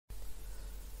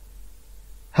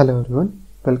Hello everyone,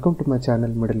 welcome to my channel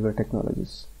Middleware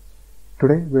Technologies.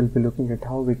 Today we'll be looking at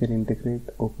how we can integrate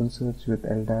Opensearch with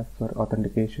LDAP for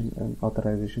authentication and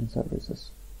authorization services.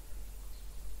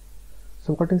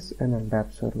 So what is an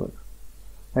LDAP server?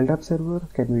 LDAP server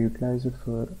can be utilized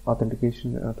for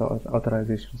authentication and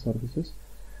authorization services.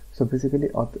 So basically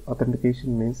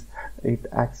authentication means it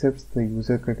accepts the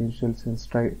user credentials and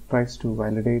tries to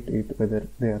validate it whether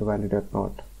they are valid or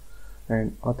not.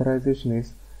 And authorization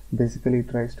is basically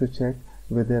tries to check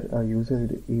whether a user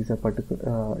is a part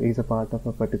of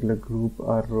a particular group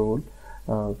or role,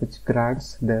 which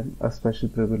grants them a special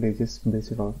privileges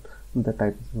based on the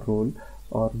type of role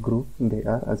or group they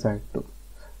are assigned to.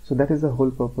 So that is the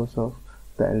whole purpose of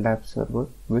the LDAP server,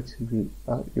 which we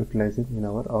are utilizing in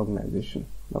our organization.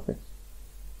 Okay.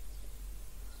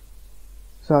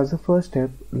 So as a first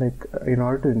step, in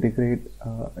order to integrate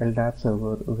LDAP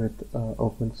server with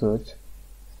Opensearch,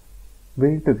 we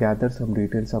need to gather some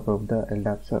details about the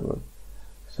LDAP server.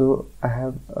 So I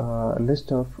have a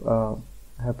list of I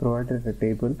have provided a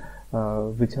table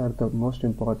which are the most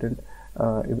important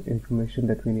information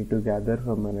that we need to gather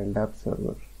from an LDAP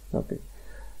server. Okay.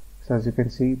 So as you can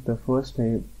see, the first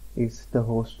name is the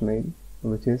host name,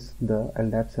 which is the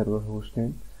LDAP server host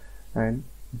name, and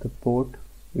the port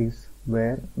is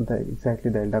where exactly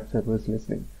the LDAP server is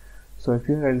listening. So if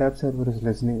your LDAP server is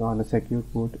listening on a secure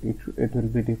port, it will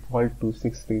be default to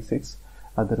 636,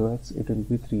 otherwise it will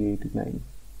be 389,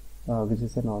 which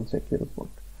is a non-secure port.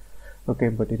 Okay,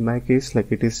 but in my case,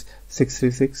 it is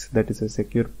 636, that is a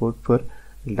secure port for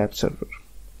LDAP server.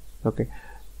 Okay,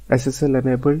 SSL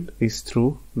enabled is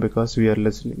true because we are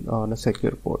listening on a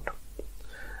secure port.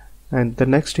 And the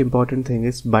next important thing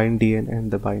is bind DN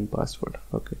and the bind password.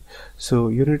 Okay, so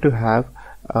you need to have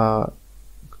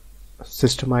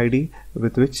system ID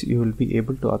with which you will be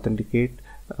able to authenticate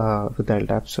with the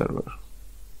LDAP server.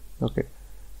 Okay,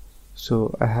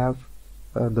 so I have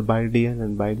the bind DN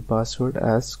and bind password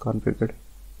as configured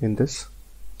in this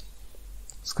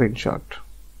screenshot.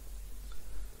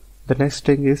 The next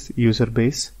thing is user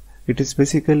base. It is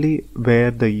basically where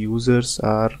the users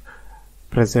are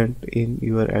present in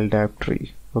your LDAP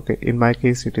tree. Okay, in my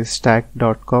case it is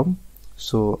stack.com,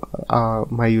 so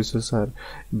my users are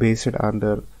based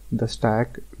under the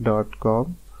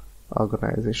stack.com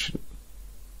organization.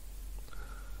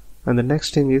 And the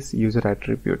next thing is user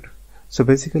attribute. So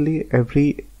basically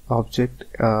every object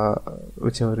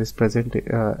whichever is present,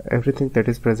 everything that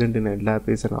is present in LDAP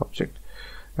is an object,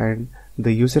 and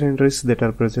the user entries that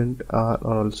are present are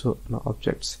also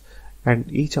objects,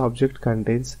 and each object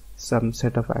contains some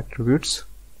set of attributes.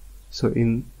 So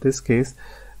in this case,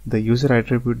 the user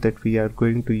attribute that we are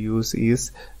going to use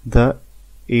is the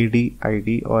AD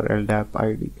ID or LDAP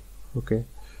ID. Okay,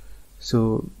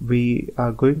 so we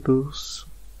are going to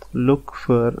look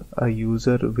for a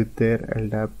user with their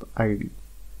LDAP ID.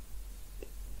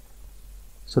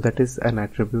 So that is an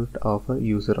attribute of a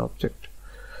user object.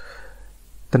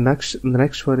 The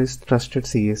next one is trusted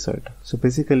CA cert. So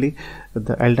basically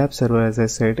the LDAP server, as I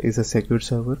said, is a secure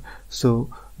server. So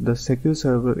the secure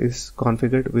server is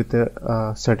configured with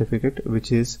a certificate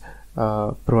which is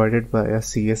provided by a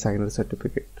CA signer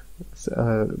certificate,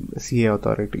 CA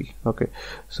authority. Okay,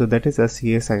 so that is a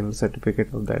CA signer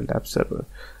certificate of the LDAP server.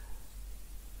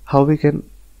 How we can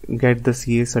get the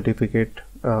CA certificate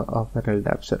of an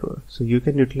LDAP server? So you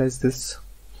can utilize this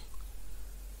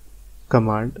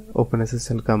command,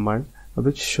 OpenSSL command,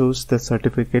 which shows the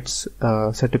certificate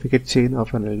chain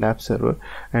of an LDAP server,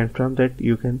 and from that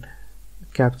you can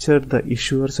capture the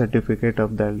issuer certificate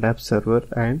of the LDAP server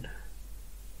and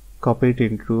copy it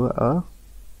into a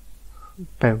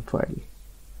PEM file.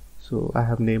 So I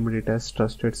have named it as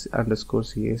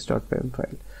trusted_cas.pem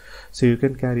file. So you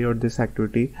can carry out this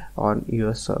activity on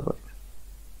your server,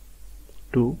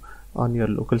 on your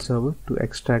local server, to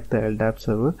extract the LDAP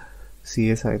server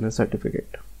CA signer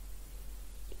certificate.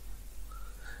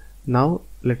 Now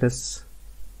let us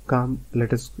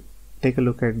take a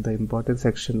look at the important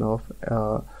section of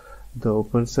the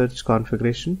Opensearch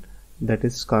configuration, that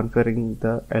is configuring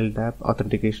the LDAP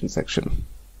authentication section.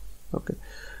 Okay,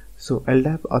 so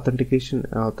LDAP authentication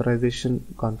and authorization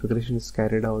configuration is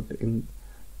carried out in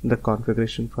the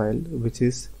configuration file, which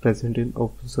is present in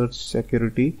Opensearch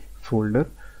security folder,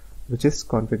 which is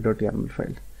config.yaml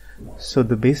file. So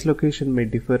the base location may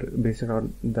differ based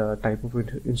on the type of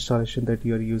installation that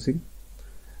you are using.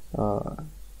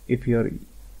 If you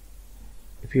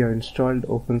have installed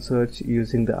Opensearch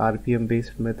using the RPM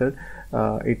based method,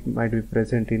 it might be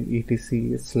present in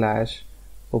etc/Opensearch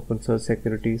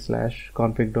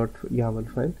security/config.yaml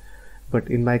file. But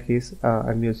in my case,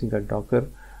 I'm using a Docker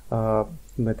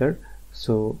method,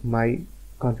 so my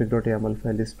config.yaml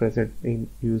file is present in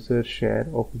user share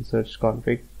OpenSearch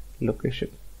config location.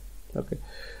 Okay,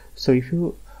 so if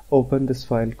you open this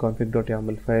file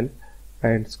config.yaml file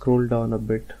and scroll down a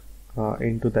bit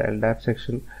into the LDAP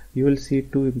section, you will see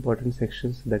two important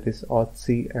sections, that is auth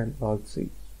and auth.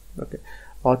 Okay,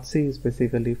 auth is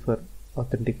basically for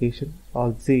authentication,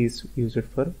 auth is used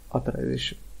for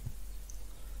authorization.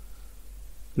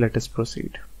 Let us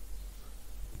proceed.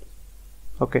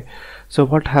 Okay, so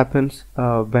what happens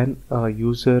when a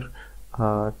user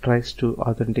tries to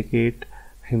authenticate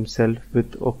himself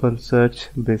with OpenSearch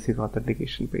basic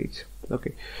authentication page?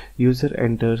 Okay, user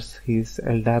enters his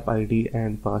LDAP ID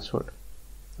and password.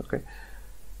 Okay,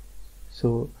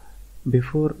 so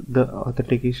before the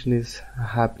authentication is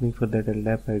happening for that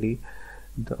LDAP ID,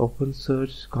 the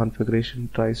OpenSearch configuration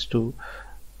tries to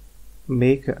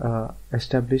make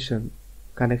establish a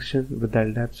connection with the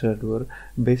LDAP server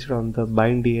based on the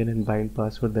bind DN and bind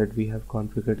password that we have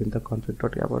configured in the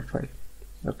config.yaml file.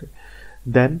 Okay,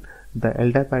 then the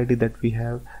LDAP ID that we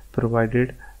have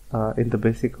provided in the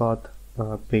basic auth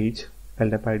page,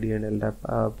 LDAP ID and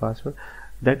LDAP password,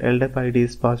 that LDAP ID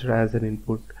is passed as an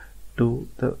input to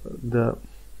the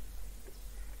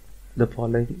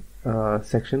following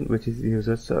section, which is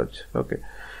user search. Okay,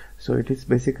 so it is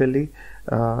basically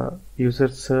user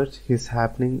search is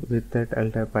happening with that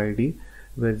LDAP ID,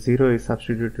 where 0 is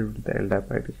substituted with the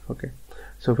LDAP ID. Okay,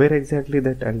 so where exactly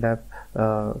that LDAP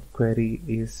query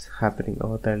is happening,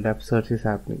 or the LDAP search is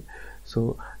happening?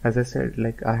 So as I said,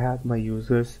 like I have my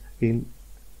users in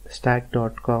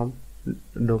stack.com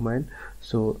domain,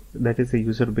 so that is a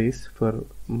user base for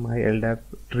my LDAP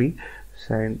tree,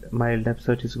 and my LDAP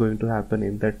search is going to happen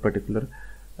in that particular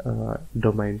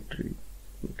domain tree.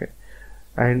 Okay,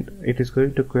 and it is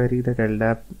going to query that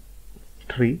LDAP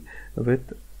tree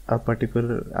with a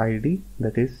particular ID,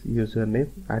 that is username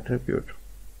attribute,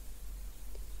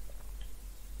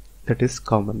 that is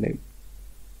common name.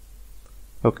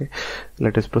 Okay,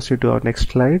 let us proceed to our next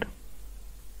slide.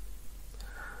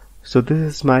 So this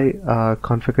is my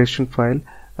configuration file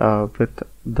with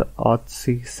the auth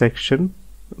section,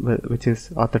 which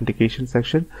is authentication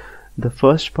section. The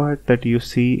first part that you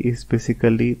see is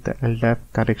basically the LDAP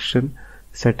connection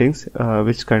settings,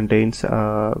 which contains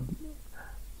whether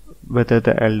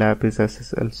the LDAP is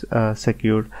SSL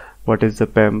secured, what is the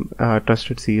PEM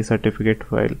trusted CA certificate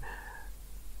file,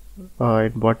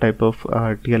 and what type of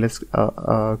TLS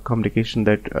communication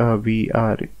that we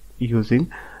are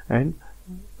using, and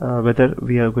whether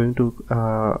we are going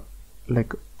to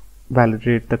like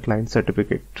validate the client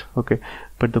certificate. Okay,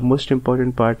 but the most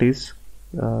important part is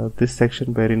this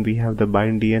section wherein we have the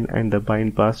bind DN and the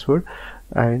bind password,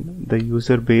 and the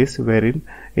user base wherein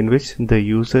in which the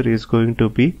user is going to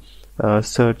be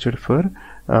searched for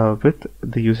with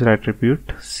the user attribute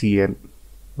CN.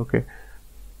 Okay,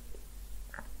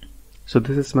 so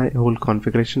this is my whole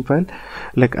configuration file.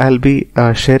 Like I'll be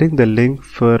sharing the link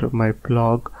for my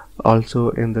blog also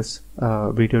in this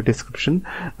video description,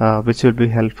 which will be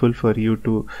helpful for you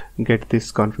to get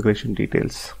this configuration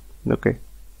details. Okay,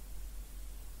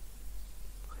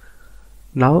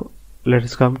 now let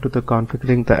us come to the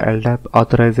configuring the LDAP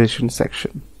authorization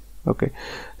section. Okay,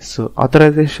 so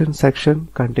authorization section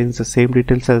contains the same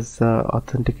details as the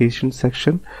authentication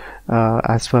section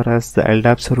as far as the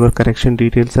LDAP server connection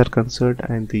details are concerned,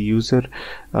 and the user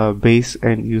base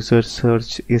and user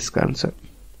search is concerned.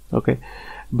 Okay,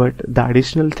 but the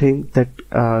additional thing that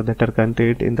that are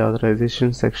contained in the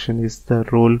authorization section is the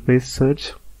role-based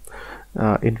search,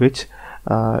 in which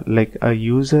like a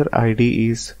user ID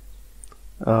is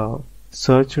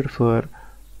searched for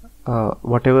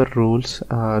whatever roles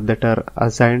that are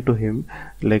assigned to him.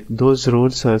 Like those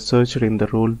roles are searched in the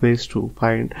role base to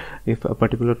find if a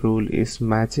particular role is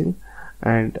matching,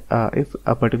 and if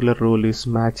a particular role is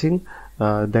matching,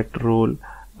 that role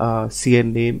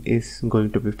CN name is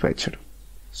going to be fetched.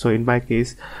 So in my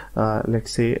case,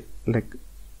 let's say like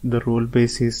the role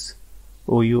base is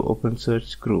OU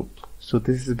Opensearch group. So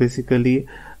this is basically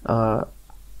a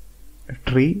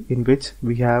tree in which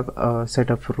we have a set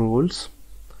of roles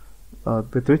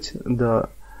with which the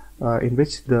in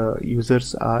which the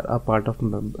users are a part of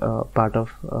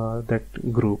that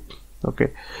group.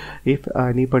 Okay, if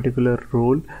any particular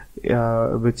role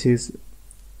which is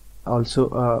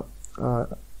also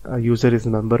a user is a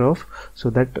member of, so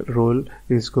that role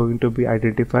is going to be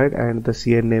identified and the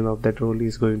CN name of that role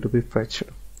is going to be fetched.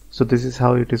 So this is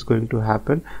how it is going to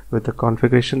happen with the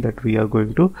configuration that we are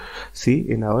going to see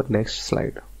in our next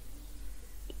slide.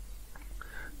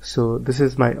 So this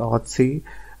is my auth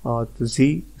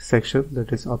Z section,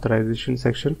 that is authorization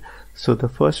section. So the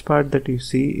first part that you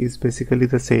see is basically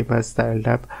the same as the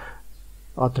LDAP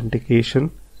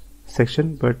authentication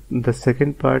section, but the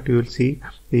second part you will see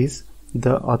is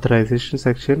the authorization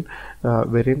section,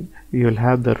 wherein you will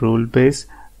have the role base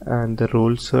and the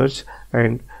role search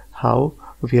and how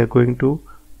we are going to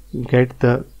get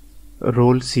the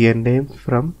role CN name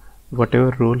from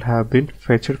whatever role have been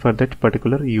fetched for that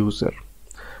particular user.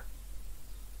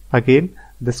 Again,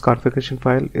 this configuration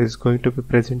file is going to be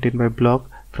present in my blog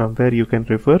from where you can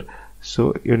refer,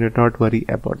 so you need not worry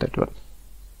about that one.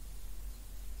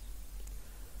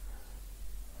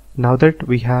 Now that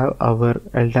we have our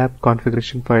LDAP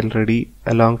configuration file ready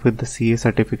along with the CA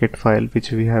certificate file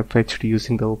which we have fetched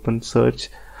using the Opensearch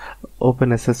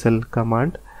OpenSSL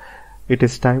command, it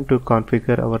is time to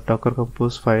configure our Docker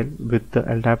Compose file with the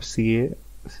LDAP CA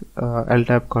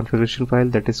LDAP configuration file,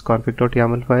 that is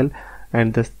config.yaml file,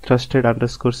 and the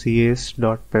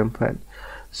trusted_cas.pem file.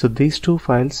 So these two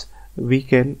files we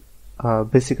can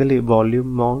basically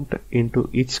volume mount into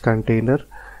each container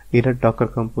in a Docker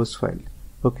Compose file.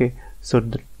 Okay, so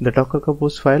the Docker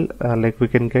Compose file, like we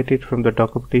can get it from the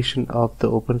documentation of the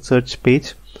Opensearch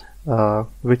page,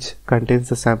 which contains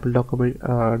the sample document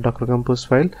Docker Compose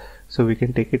file, so we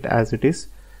can take it as it is.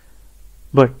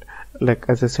 But like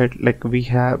as I said, like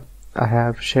I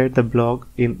have shared the blog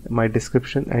in my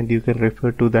description, and you can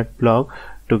refer to that blog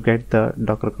to get the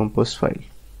Docker Compose file.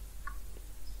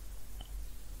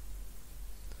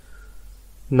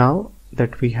 Now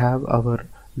that we have our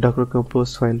Docker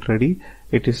Compose file ready,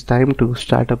 it is time to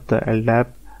start up the LDAP.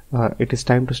 It is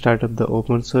time to start up the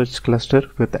Opensearch cluster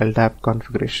with LDAP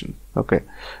configuration. Okay,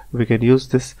 we can use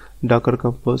this Docker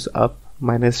Compose up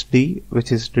 -d,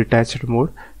 which is detached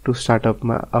mode, to start up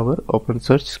our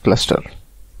Opensearch cluster.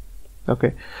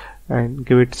 Okay, and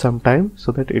give it some time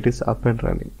so that it is up and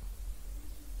running.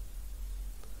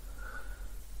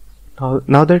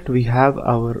 Now that we have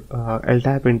our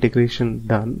LDAP integration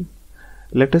done,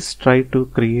 let us try to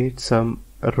create some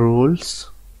roles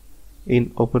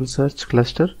in Opensearch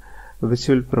cluster which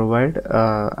will provide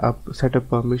a set of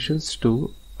permissions to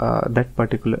that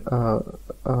particular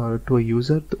to a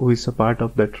user who is a part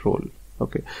of that role.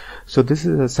 Okay, so this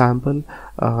is a sample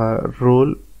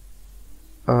role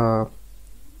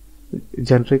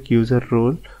generic user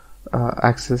role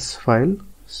access file.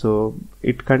 So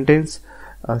it contains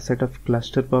a set of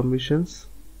cluster permissions,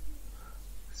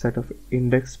 set of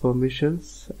index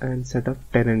permissions, and set of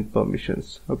tenant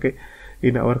permissions. Okay,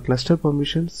 in our cluster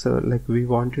permissions, like we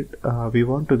want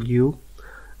to give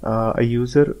a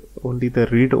user only the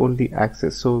read-only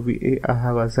access. So I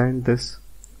have assigned this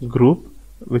group,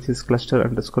 which is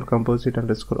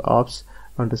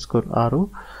cluster_composite_ops_ro.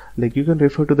 Like you can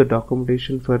refer to the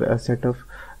documentation for a set of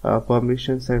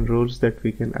permissions and roles that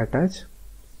we can attach.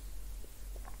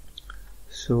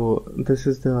 So this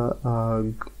is the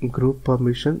group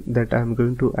permission that I'm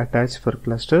going to attach for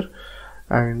cluster,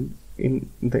 and in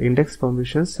the index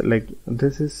permissions, like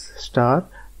this is star,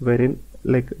 wherein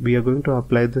like we are going to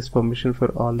apply this permission for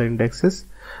all the indexes,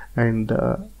 and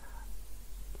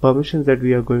permissions that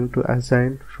we are going to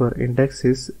assign for index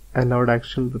is allowed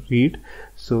action read.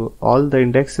 So all the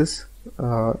indexes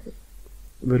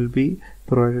will be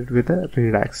provided with a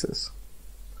read access.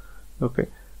 Okay,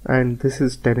 and this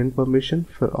is tenant permission.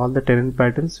 For all the tenant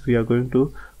patterns, we are going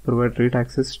to provide read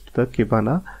access to the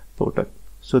Kibana portal.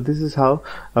 So this is how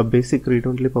a basic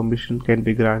read-only permission can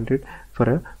be granted for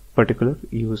a particular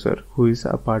user who is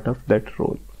a part of that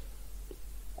role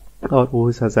or who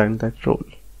is assigned that role.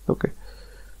 Okay,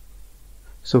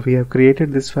 so we have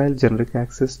created this file, generic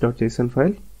access.json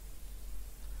file,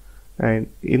 and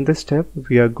in this step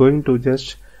we are going to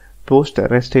just post a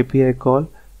REST API call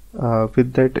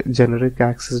with that generic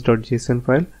access.json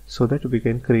file so that we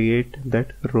can create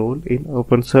that role in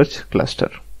Opensearch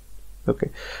cluster.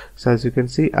 Okay, so as you can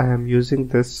see, I am using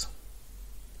this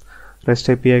REST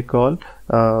API call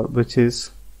which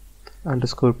is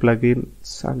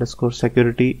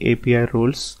 _plugins_security API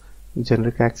roles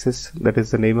generic access, that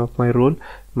is the name of my role,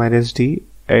 -d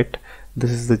at,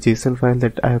 this is the JSON file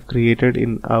that I have created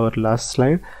in our last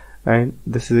slide, and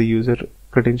this is the user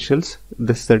credentials.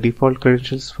 This is the default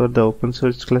credentials for the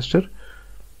Opensearch cluster,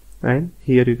 and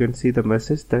here you can see the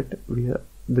message that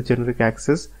the generic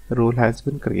access role has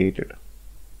been created.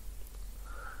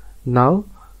 Now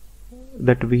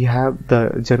that we have the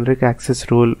generic access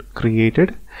role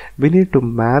created, we need to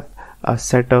map a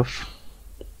set of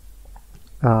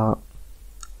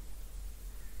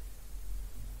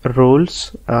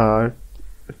roles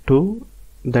to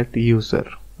that user.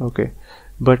 Okay,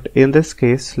 but in this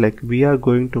case, like we are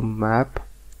going to map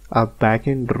a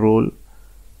backend role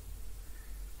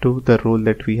to the role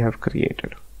that we have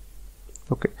created.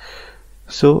 Okay,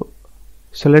 so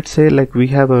So let's say like we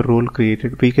have a role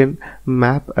created, we can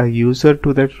map a user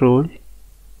to that role.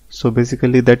 So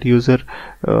basically that user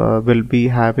will be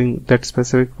having that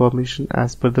specific permission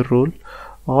as per the role,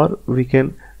 or we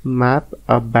can map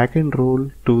a backend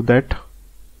role to that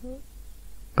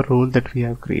role that we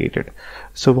have created.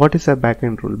 So what is a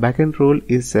backend role? Backend role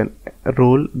is a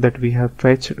role that we have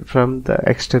fetched from the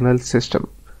external system.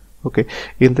 Okay,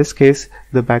 in this case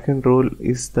the backend role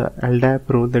is the LDAP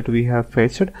role that we have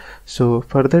fetched. So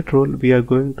for that role we are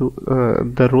going to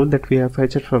the role that we have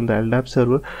fetched from the LDAP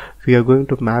server, we are going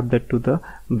to map that to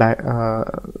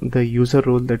the user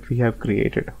role that we have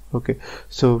created. Okay,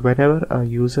 so whenever a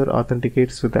user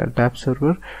authenticates with the LDAP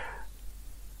server,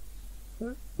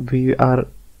 we are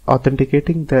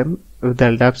authenticating them with the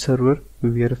LDAP server.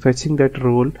 We are fetching that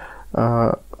role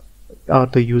or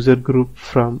the user group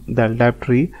from the LDAP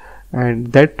tree,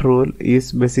 and that role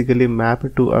is basically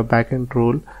mapped to a backend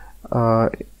role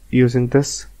using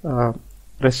this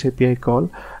REST API call,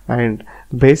 and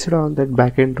based on that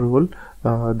backend role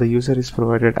the user is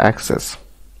provided access.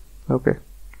 Okay,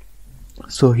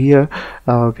 so here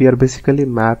we are basically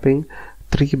mapping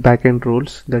 3 backend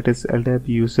roles, that is LDAP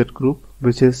user group,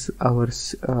 which is our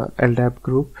LDAP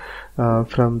group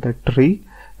from the tree,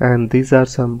 and these are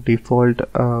some default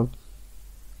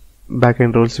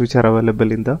backend roles which are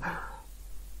available in the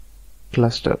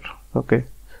cluster. Okay,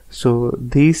 so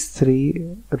these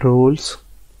 3 roles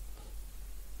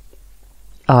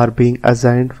are being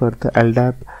assigned for the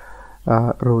LDAP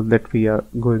role that we are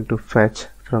going to fetch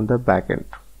from the backend.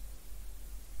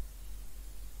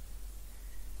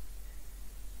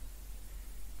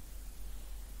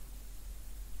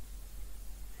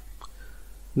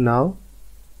 Now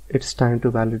it's time to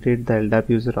validate the LDAP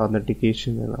user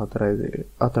authentication and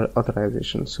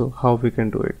authorization. So how we can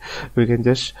do it? We can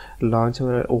just launch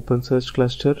our Opensearch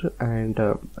cluster and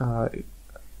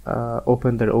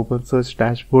open the Opensearch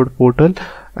dashboard portal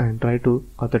and try to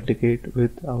authenticate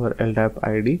with our LDAP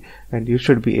ID, and you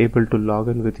should be able to log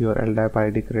in with your LDAP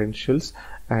ID credentials,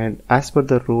 and as per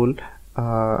the role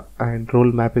and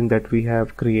role mapping that we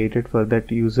have created for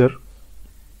that user,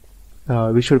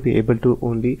 we should be able to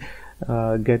only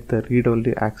get the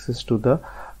read-only access to the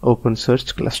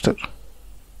Opensearch cluster.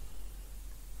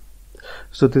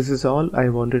 So this is all I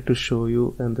wanted to show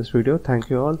you in this video. Thank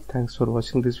you all. Thanks for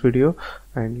watching this video,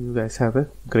 and you guys have a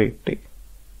great day.